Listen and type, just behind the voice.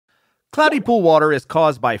Cloudy pool water is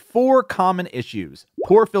caused by 4 common issues: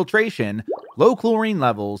 poor filtration, low chlorine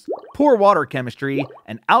levels, poor water chemistry,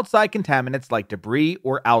 and outside contaminants like debris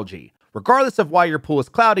or algae. Regardless of why your pool is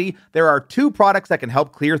cloudy, there are 2 products that can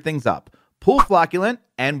help clear things up: Pool Flocculant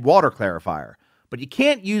and Water Clarifier. But you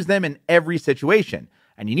can't use them in every situation,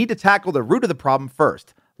 and you need to tackle the root of the problem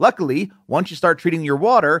first. Luckily, once you start treating your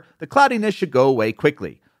water, the cloudiness should go away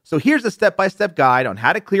quickly. So here's a step-by-step guide on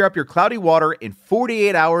how to clear up your cloudy water in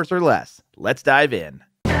 48 hours or less. Let's dive in.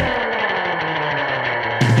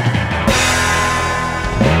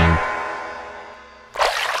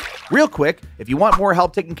 Real quick, if you want more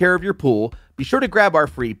help taking care of your pool, be sure to grab our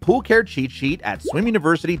free pool care cheat sheet at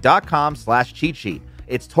swimuniversity.com/cheat sheet.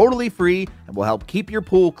 It's totally free and will help keep your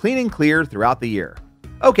pool clean and clear throughout the year.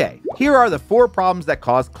 Okay, here are the 4 problems that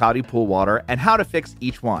cause cloudy pool water and how to fix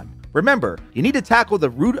each one. Remember, you need to tackle the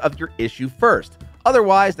root of your issue first.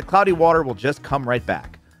 Otherwise, the cloudy water will just come right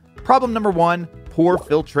back. Problem number 1, poor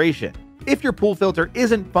filtration. If your pool filter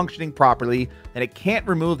isn't functioning properly, then it can't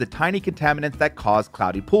remove the tiny contaminants that cause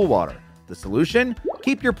cloudy pool water. The solution?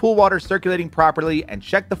 Keep your pool water circulating properly and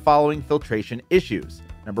check the following filtration issues.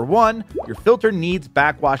 Number 1, your filter needs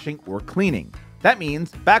backwashing or cleaning. That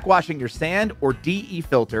means backwashing your sand or DE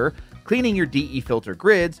filter, cleaning your DE filter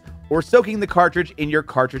grids, or soaking the cartridge in your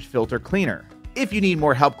cartridge filter cleaner. If you need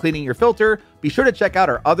more help cleaning your filter, be sure to check out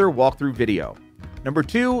our other walkthrough video. Number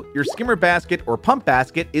 2, your skimmer basket or pump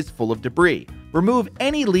basket is full of debris. Remove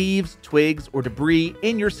any leaves, twigs, or debris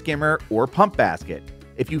in your skimmer or pump basket.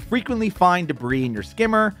 If you frequently find debris in your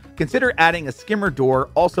skimmer, consider adding a skimmer door,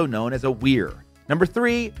 also known as a weir. Number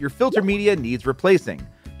 3, your filter media needs replacing.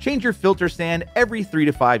 Change your filter sand every 3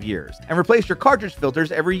 to 5 years, and replace your cartridge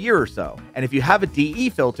filters every year or so. And if you have a DE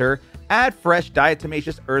filter, add fresh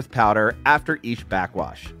diatomaceous earth powder after each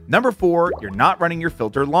backwash. Number 4, you're not running your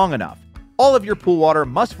filter long enough. All of your pool water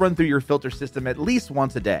must run through your filter system at least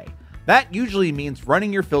once a day. That usually means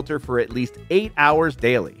running your filter for at least 8 hours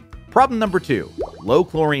daily. Problem number 2, low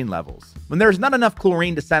chlorine levels. When there's not enough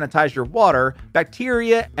chlorine to sanitize your water,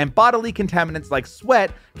 bacteria and bodily contaminants like sweat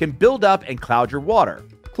can build up and cloud your water.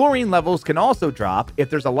 Chlorine levels can also drop if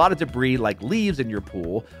there's a lot of debris like leaves in your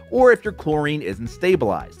pool, or if your chlorine isn't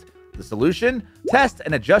stabilized. The solution? Test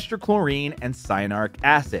and adjust your chlorine and cyanuric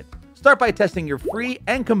acid. Start by testing your free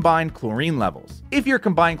and combined chlorine levels. If your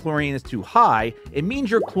combined chlorine is too high, it means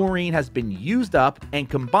your chlorine has been used up and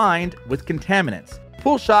combined with contaminants.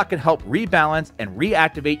 Pool shock can help rebalance and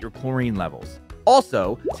reactivate your chlorine levels.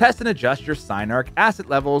 Also, test and adjust your cyanuric acid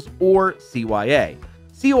levels, or CYA.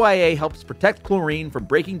 CYA helps protect chlorine from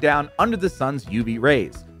breaking down under the sun's UV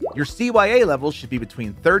rays. Your CYA levels should be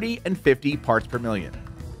between 30 and 50 parts per million.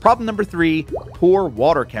 Problem number 3, poor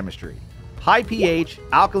water chemistry. High pH,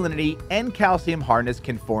 alkalinity, and calcium hardness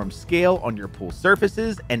can form scale on your pool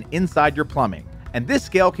surfaces and inside your plumbing, and this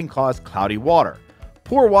scale can cause cloudy water.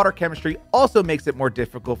 Poor water chemistry also makes it more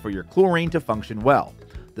difficult for your chlorine to function well.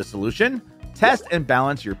 The solution? Test and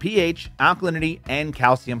balance your pH, alkalinity, and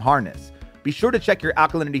calcium hardness. Be sure to check your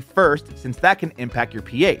alkalinity first, since that can impact your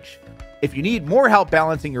pH. If you need more help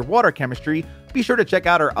balancing your water chemistry, be sure to check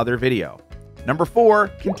out our other video. Number 4,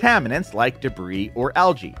 contaminants like debris or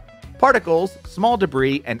algae. Particles, small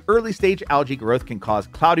debris, and early stage algae growth can cause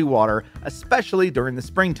cloudy water, especially during the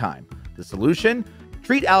springtime. The solution?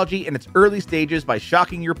 Treat algae in its early stages by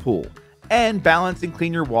shocking your pool, and balance and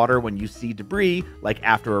clean your water when you see debris, like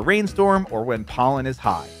after a rainstorm or when pollen is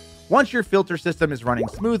high. Once your filter system is running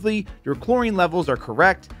smoothly, your chlorine levels are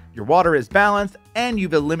correct, your water is balanced, and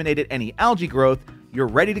you've eliminated any algae growth, you're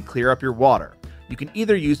ready to clear up your water. You can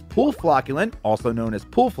either use Pool Flocculant, also known as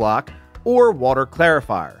Pool Floc, or Water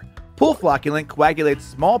Clarifier. Pool Flocculant coagulates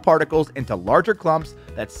small particles into larger clumps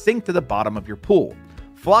that sink to the bottom of your pool.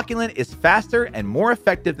 Flocculant is faster and more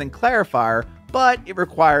effective than Clarifier, but it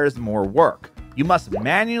requires more work. You must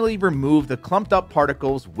manually remove the clumped up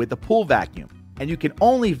particles with a pool vacuum, and you can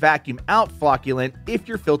only vacuum out flocculant if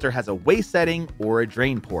your filter has a waste setting or a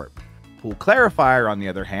drain port. Pool Clarifier, on the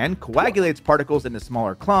other hand, coagulates particles into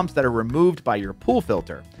smaller clumps that are removed by your pool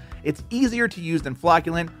filter. It's easier to use than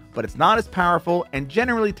flocculant, but it's not as powerful and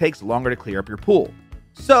generally takes longer to clear up your pool.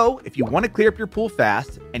 So, if you want to clear up your pool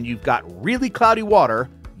fast and you've got really cloudy water,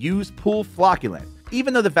 use Pool Flocculant.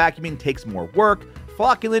 Even though the vacuuming takes more work,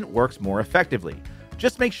 flocculant works more effectively.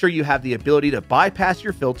 Just make sure you have the ability to bypass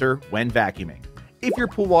your filter when vacuuming. If your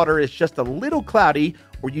pool water is just a little cloudy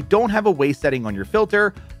or you don't have a waste setting on your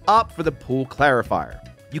filter, opt for the Pool Clarifier.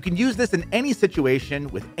 You can use this in any situation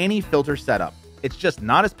with any filter setup. It's just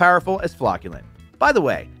not as powerful as flocculant. By the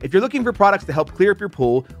way, if you're looking for products to help clear up your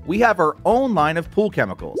pool, we have our own line of pool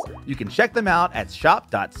chemicals. You can check them out at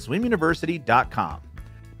shop.swimuniversity.com.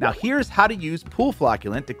 Now here's how to use pool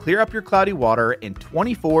flocculant to clear up your cloudy water in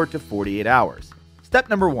 24 to 48 hours. Step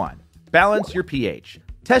number 1. Balance your pH.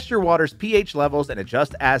 Test your water's pH levels and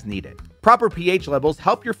adjust as needed. Proper pH levels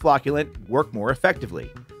help your flocculant work more effectively.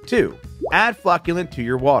 2. Add flocculant to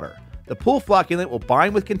your water. The pool flocculant will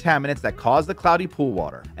bind with contaminants that cause the cloudy pool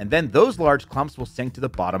water, and then those large clumps will sink to the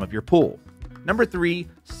bottom of your pool. Number 3.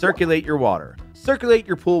 Circulate your water. Circulate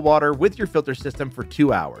your pool water with your filter system for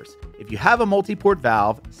 2 hours. If you have a multi-port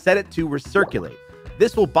valve, set it to recirculate.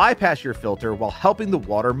 This will bypass your filter while helping the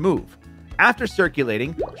water move. After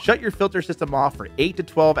circulating, shut your filter system off for 8 to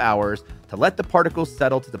 12 hours to let the particles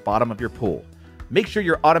settle to the bottom of your pool. Make sure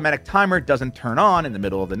your automatic timer doesn't turn on in the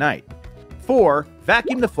middle of the night. 4.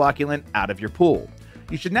 Vacuum the flocculant out of your pool.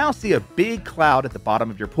 You should now see a big cloud at the bottom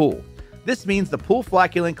of your pool. This means the pool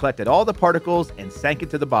flocculant collected all the particles and sank it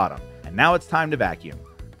to the bottom, and now it's time to vacuum.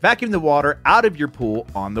 Vacuum the water out of your pool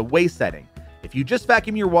on the waste setting. If you just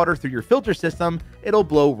vacuum your water through your filter system, it'll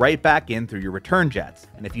blow right back in through your return jets.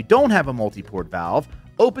 And if you don't have a multi-port valve,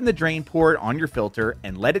 open the drain port on your filter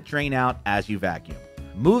and let it drain out as you vacuum.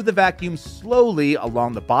 Move the vacuum slowly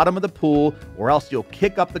along the bottom of the pool, or else you'll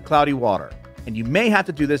kick up the cloudy water. And you may have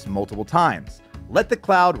to do this multiple times. Let the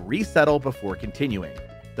cloud resettle before continuing.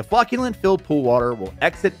 The flocculant-filled pool water will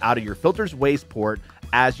exit out of your filter's waste port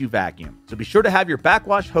as you vacuum, so be sure to have your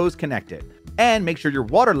backwash hose connected, and make sure your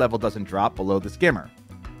water level doesn't drop below the skimmer.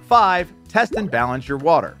 5. Test and balance your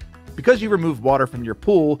water. Because you remove water from your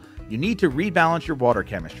pool, you need to rebalance your water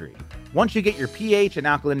chemistry. Once you get your pH and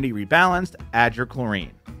alkalinity rebalanced, add your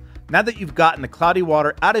chlorine. Now that you've gotten the cloudy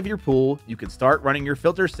water out of your pool, you can start running your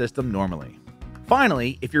filter system normally.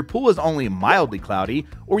 Finally, if your pool is only mildly cloudy,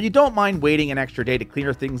 or you don't mind waiting an extra day to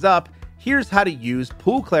clear things up, here's how to use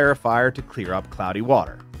Pool Clarifier to clear up cloudy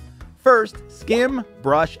water. First, skim,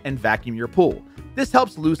 brush, and vacuum your pool. This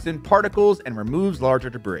helps loosen particles and removes larger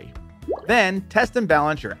debris. Then, test and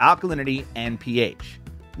balance your alkalinity and pH.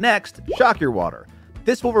 Next, shock your water.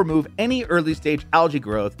 This will remove any early stage algae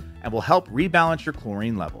growth and will help rebalance your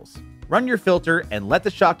chlorine levels. Run your filter and let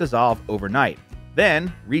the shock dissolve overnight.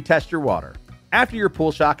 Then, retest your water. After your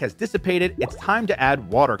pool shock has dissipated, it's time to add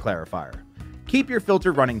water clarifier. Keep your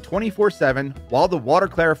filter running 24/7 while the water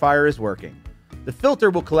clarifier is working. The filter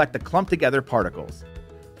will collect the clumped together particles.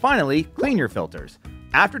 Finally, clean your filters.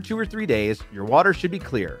 After 2 or 3 days, your water should be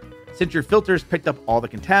clear. Since your filters picked up all the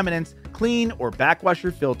contaminants, clean or backwash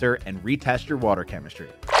your filter and retest your water chemistry.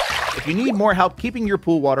 If you need more help keeping your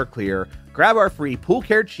pool water clear, grab our free pool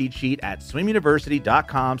care cheat sheet at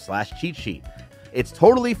swimmuniversity.com/cheat sheet. It's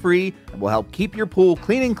totally free and will help keep your pool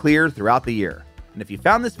clean and clear throughout the year. And if you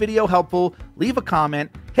found this video helpful, leave a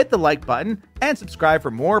comment, hit the like button, and subscribe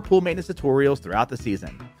for more pool maintenance tutorials throughout the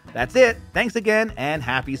season. That's it. Thanks again, and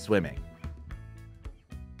happy swimming.